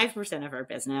 95% of our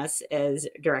business is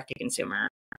direct to consumer.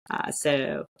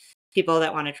 So people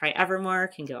that want to try Evermore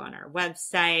can go on our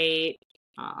website.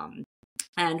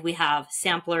 And we have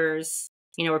samplers,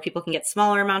 where people can get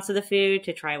smaller amounts of the food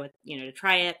to try to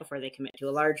try it before they commit to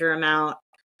a larger amount.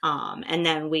 And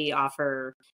then we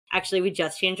offer, actually, we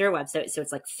just changed our website, so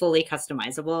it's like fully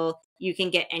customizable. You can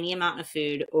get any amount of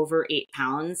food over 8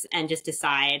 pounds and just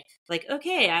decide like,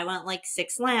 okay, I want like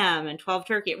 6 lamb and 12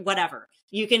 turkey, whatever.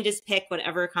 You can just pick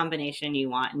whatever combination you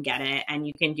want and get it. And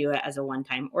you can do it as a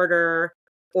one-time order,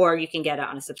 or you can get it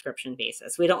on a subscription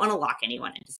basis. We don't want to lock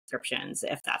anyone into subscriptions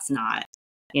if that's not,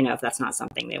 if that's not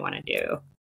something they want to do.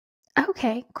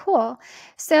 Okay, cool.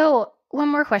 So one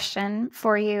more question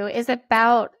for you is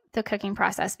about the cooking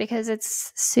process, because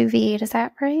it's sous vide. Is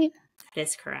that right? That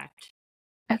is correct.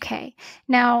 Okay.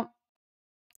 Now,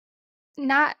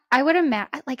 I would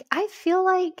imagine, like, I feel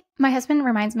like my husband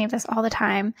reminds me of this all the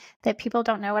time, that people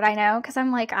don't know what I know, because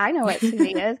I'm like, I know what sous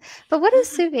vide is, but what is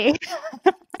sous vide?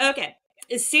 Okay.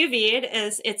 Sous vide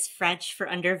it's French for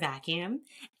under vacuum.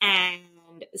 And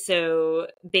so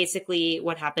basically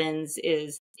what happens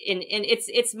is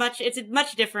it's a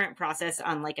much different process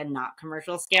on like a not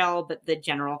commercial scale, but the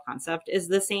general concept is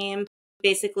the same.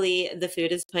 Basically, the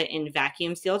food is put in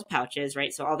vacuum sealed pouches,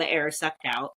 right? So all the air is sucked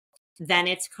out. Then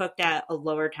it's cooked at a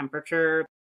lower temperature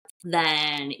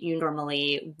than you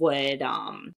normally would,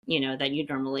 that you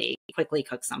normally quickly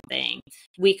cook something.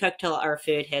 We cook till our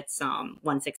food hits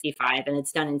 165, and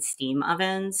it's done in steam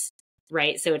ovens,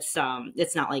 right? So it's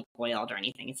not like boiled or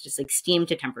anything. It's just like steam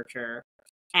to temperature.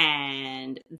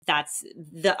 And that's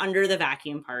the under the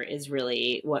vacuum part is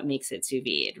really what makes it sous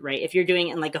vide, right? If you're doing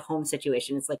it in like a home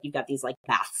situation, it's like you've got these like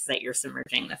baths that you're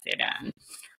submerging the food in.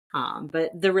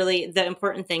 But the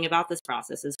important thing about this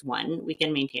process is, one, we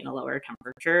can maintain a lower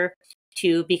temperature.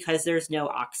 Two, because there's no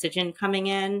oxygen coming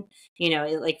in,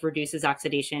 it like reduces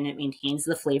oxidation. It maintains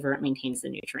the flavor. It maintains the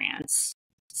nutrients.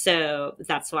 So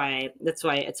that's why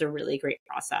it's a really great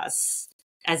process,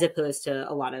 as opposed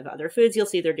to a lot of other foods. You'll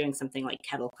see they're doing something like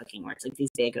kettle cooking, where it's like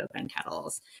these big open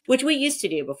kettles, which we used to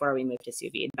do before we moved to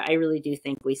sous vide. But I really do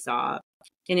think we saw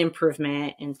an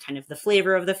improvement in kind of the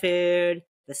flavor of the food,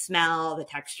 the smell, the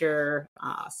texture.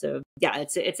 So yeah,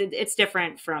 it's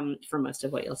different from most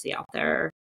of what you'll see out there.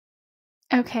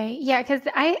 Okay. Yeah, because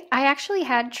I actually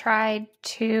had tried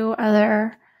 2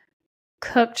 other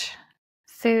cooked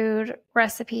food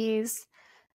recipes.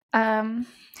 To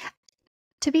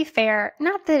be fair,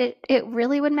 not that it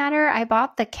really would matter. I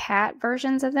bought the cat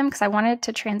versions of them because I wanted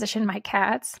to transition my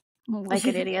cats. Like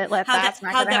an idiot, How'd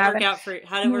that work out for your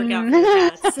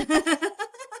cats?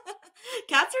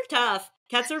 Cats are tough.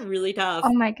 Cats are really tough.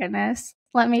 Oh my goodness.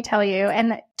 Let me tell you.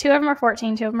 And 2 of them are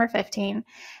 14, 2 of them are 15.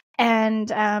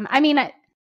 And I mean,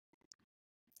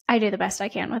 I do the best I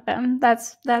can with them.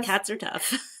 That's Cats are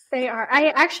tough. They are. I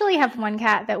actually have one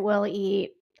cat that will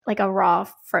eat like a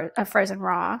frozen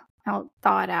raw. I'll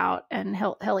thaw it out and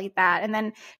he'll eat that. And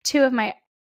then 2 of my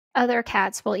other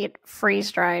cats will eat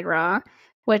freeze dried raw,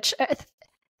 which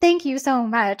thank you so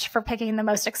much for picking the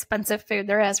most expensive food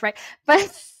there is, right?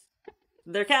 But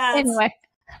they're cats. Anyway,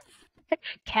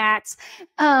 cats.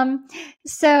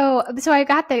 So I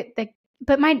got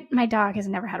but my dog has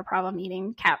never had a problem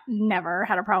eating cat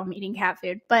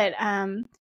food. But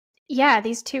yeah,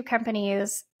 these 2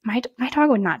 companies, my dog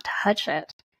would not touch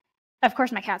it. Of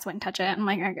course, my cats wouldn't touch it. I'm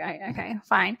like, okay,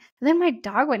 fine. But then my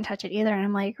dog wouldn't touch it either, and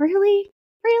I'm like, really?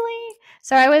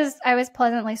 So I was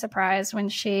pleasantly surprised when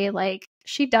she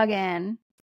dug in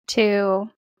to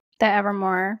the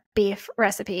Evermore beef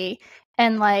recipe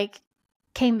and like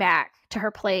came back to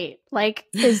her plate. Like,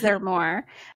 is there more?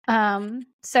 So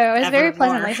I was very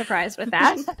pleasantly surprised with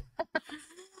that.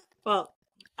 Well,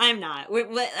 I'm not.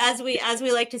 As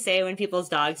we like to say when people's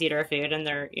dogs eat our food and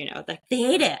they're, like, they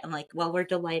ate it. I'm like, well, we're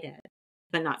delighted,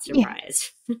 but not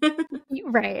surprised. Yeah.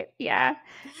 Right. Yeah.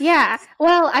 Yeah.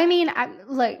 Well, I mean,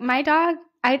 look, my dog,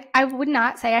 I would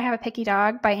not say I have a picky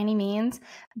dog by any means,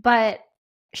 but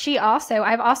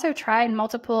I've also tried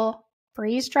multiple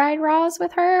freeze-dried raws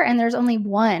with her, and there's only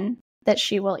one that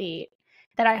she will eat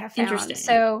that I have found. Interesting.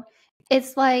 So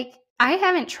it's like I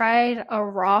haven't tried a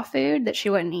raw food that she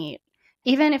wouldn't eat.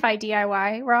 Even if I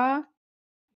DIY raw,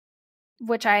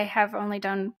 which I have only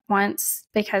done once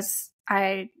because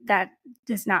I'm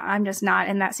just not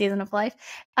in that season of life.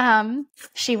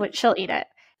 She'll eat it.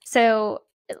 So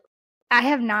I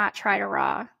have not tried a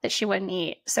raw that she wouldn't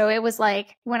eat. So it was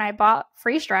like when I bought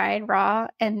freeze dried raw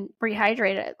and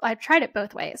rehydrated, I tried it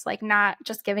both ways, like not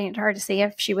just giving it to her to see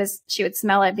if she would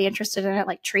smell it, be interested in it,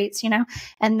 like treats,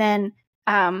 and then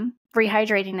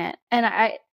rehydrating it.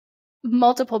 And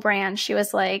multiple brands, she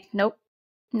was like, nope,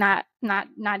 not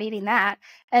eating that.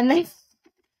 And then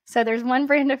so there's one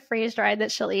brand of freeze dried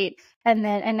that she'll eat, and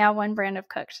now one brand of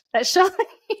cooked that she'll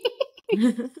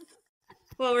eat.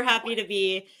 Well, we're happy to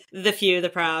be the few, the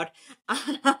proud.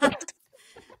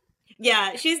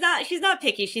 Yeah, she's not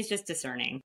picky. She's just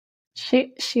discerning.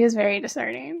 She is very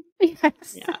discerning.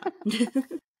 Yes. Yeah.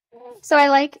 So I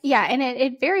like, and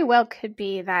it very well could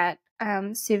be that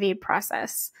sous vide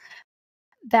process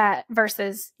that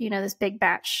versus this big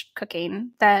batch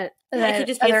cooking that it could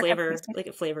just be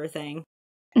a flavor thing.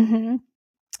 Mm-hmm.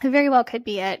 It very well could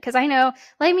be it, because I know,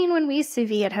 when we sous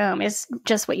vide at home, it's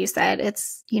just what you said.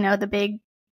 It's the big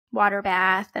water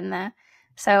bath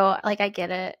so I get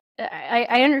it.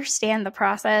 I understand the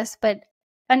process, but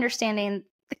understanding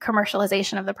the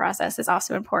commercialization of the process is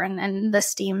also important, and the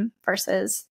steam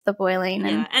versus the boiling.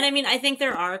 And I think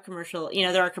there are commercial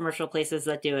places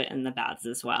that do it in the baths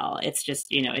as well. It's just,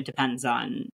 it depends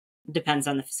on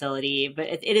the facility, but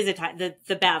it is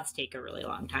the baths take a really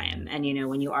long time. And,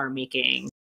 when you are making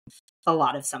a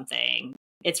lot of something,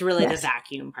 it's really the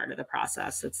vacuum part of the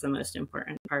process. It's the most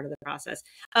important part of the process.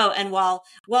 Oh, and while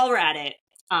we're at it,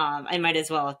 I might as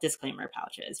well disclaimer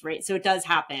pouches, right? So it does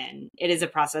happen. It is a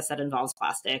process that involves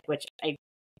plastic, which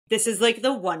this is like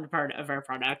the one part of our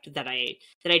product that I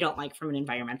don't like from an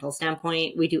environmental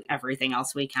standpoint. We do everything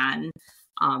else we can.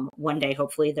 One day,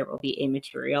 hopefully, there will be a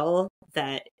material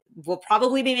that will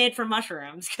probably be made from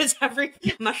mushrooms, because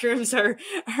mushrooms are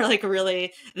like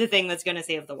really the thing that's going to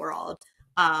save the world.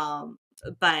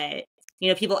 But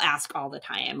people ask all the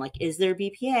time, like, is there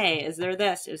BPA? Is there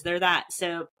this? Is there that?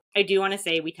 So I do want to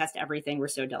say we test everything. We're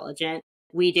so diligent.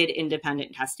 We did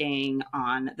independent testing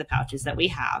on the pouches that we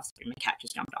have. Sorry, my cat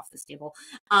just jumped off this table.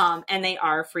 And they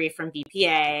are free from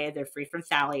BPA. They're free from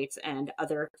phthalates and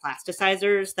other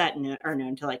plasticizers that are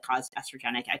known to cause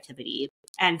estrogenic activity.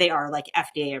 And they are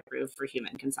FDA approved for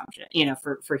human consumption,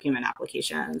 for human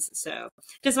applications. So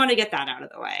just want to get that out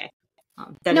of the way.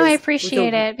 I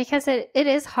appreciate it, because it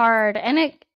is hard, and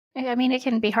it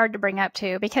can be hard to bring up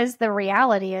too, because the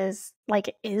reality is,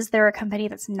 is there a company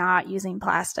that's not using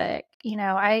plastic?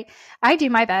 I do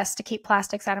my best to keep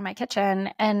plastics out of my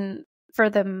kitchen, and for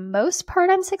the most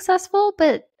part, I'm successful,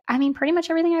 but pretty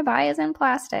much everything I buy is in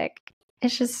plastic.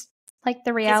 It's just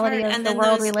the reality of the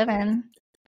world we live in.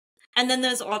 And then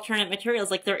those alternate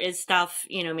materials, there is stuff,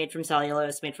 made from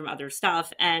cellulose, made from other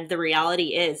stuff. And the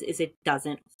reality is it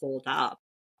doesn't hold up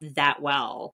that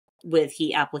well with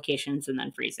heat applications and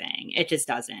then freezing. It just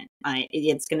doesn't.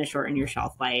 It's going to shorten your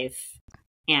shelf life.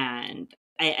 And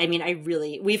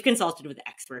we've consulted with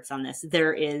experts on this.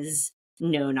 There is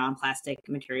no non-plastic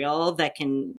material that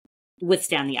can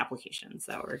withstand the applications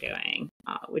that we're doing,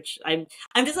 which I'm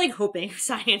just hoping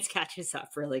science catches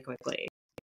up really quickly.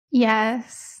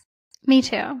 Yes. Me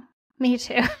too. It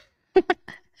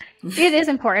is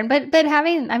important, but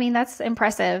having, that's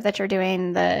impressive that you're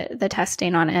doing the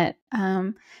testing on it.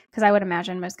 Because I would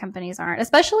imagine most companies aren't,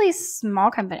 especially small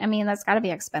companies. That's got to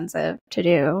be expensive to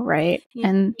do, right?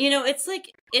 And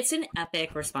it's an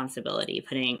epic responsibility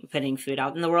putting food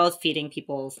out in the world, feeding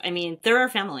people. They're our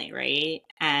family, right?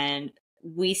 And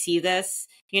we see this,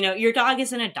 your dog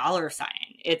isn't a dollar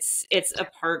sign. It's a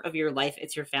part of your life.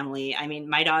 It's your family.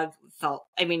 My dog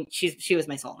she was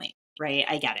my soulmate, right?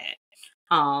 I get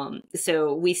it.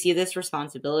 So we see this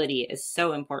responsibility is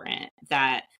so important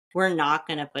that we're not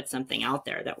going to put something out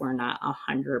there that we're not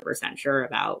 100% sure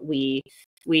about. We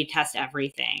test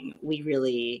everything. We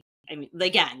really,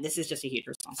 again, this is just a huge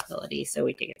responsibility. So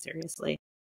we take it seriously.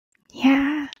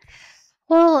 Yeah.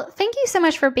 Well, thank you so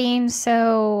much for being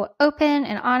so open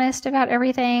and honest about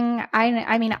everything.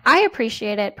 I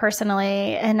appreciate it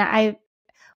personally. And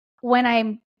when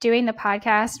I'm doing the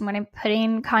podcast and when I'm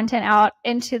putting content out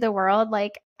into the world,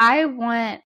 I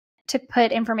want to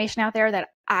put information out there that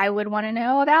I would want to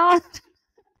know about.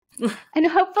 And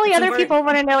hopefully other people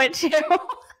want to know it too.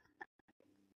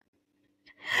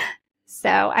 So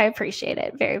I appreciate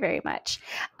it very, very much.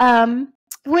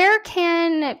 Where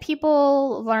can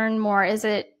people learn more? Is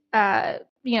it,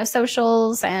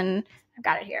 socials? And I've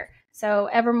got it here. So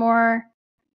Evermore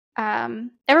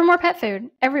Evermore Pet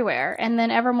Food everywhere, and then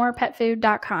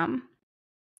evermorepetfood.com.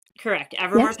 Correct.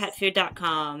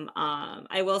 Evermorepetfood.com.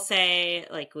 I will say,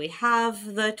 like, we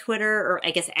have the Twitter, or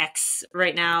I guess X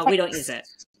right now. We don't use it.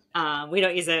 We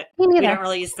don't use it. We don't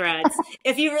really use Threads.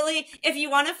 If you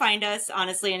want to find us,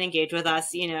 honestly, and engage with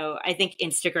us, you know, I think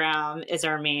Instagram is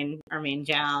our main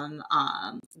jam.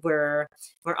 We're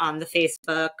on the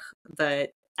Facebook,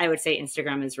 but I would say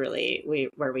Instagram is really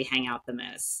where we hang out the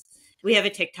most. We have a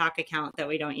TikTok account that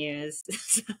we don't use.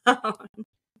 So.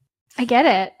 I get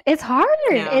it. It's hard.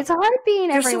 Yeah. It's hard being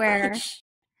There's everywhere. So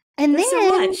and There's then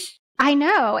so much. I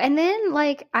know. And then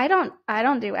like I don't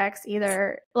do X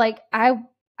either. Like I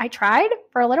tried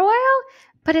for a little while,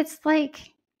 but it's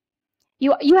like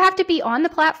you have to be on the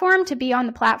platform to be on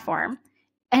the platform.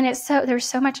 And there's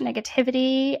so much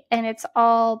negativity and it's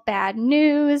all bad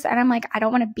news. And I'm like, I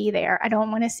don't want to be there. I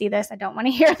don't want to see this. I don't want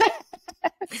to hear that.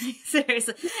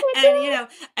 Seriously. And you know,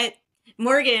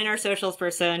 Morgan, our socials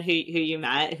person who you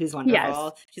met, who's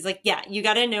wonderful. Yes. She's like, yeah, you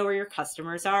got to know where your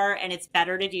customers are. And it's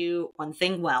better to do one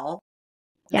thing well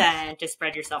than to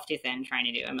spread yourself too thin trying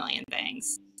to do a million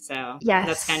things. So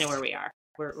that's kind of where we are.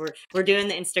 We're doing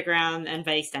the Instagram and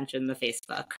by extension, the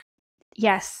Facebook.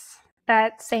 Yes,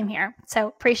 that's same here. So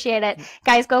appreciate it.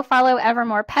 Guys, go follow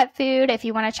Evermore Pet Food. If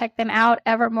you want to check them out,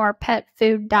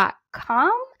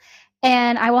 evermorepetfood.com.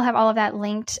 And I will have all of that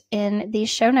linked in the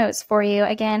show notes for you.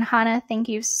 Again, Hannah, thank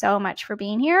you so much for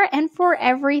being here and for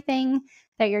everything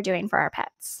that you're doing for our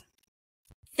pets.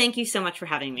 Thank you so much for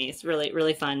having me. It's really,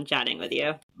 really fun chatting with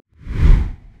you.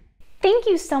 Thank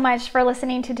you so much for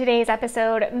listening to today's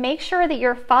episode. Make sure that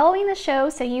you're following the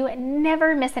show so you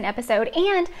never miss an episode.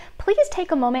 And please take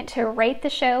a moment to rate the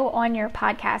show on your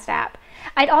podcast app.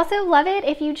 I'd also love it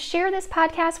if you'd share this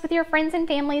podcast with your friends and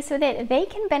family so that they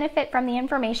can benefit from the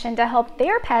information to help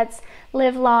their pets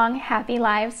live long, happy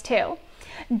lives too.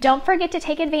 Don't forget to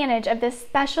take advantage of this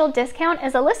special discount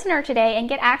as a listener today and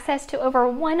get access to over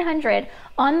 100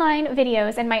 online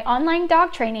videos in my online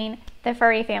dog training, The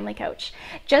Furry Family Coach.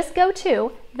 Just go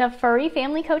to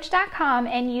thefurryfamilycoach.com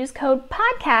and use code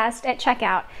PODCAST at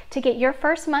checkout to get your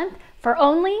first month for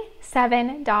only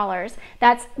 $7.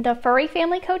 That's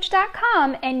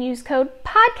thefurryfamilycoach.com and use code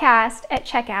PODCAST at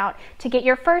checkout to get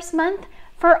your first month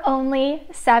for only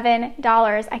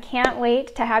 $7. I can't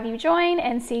wait to have you join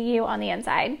and see you on the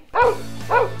inside.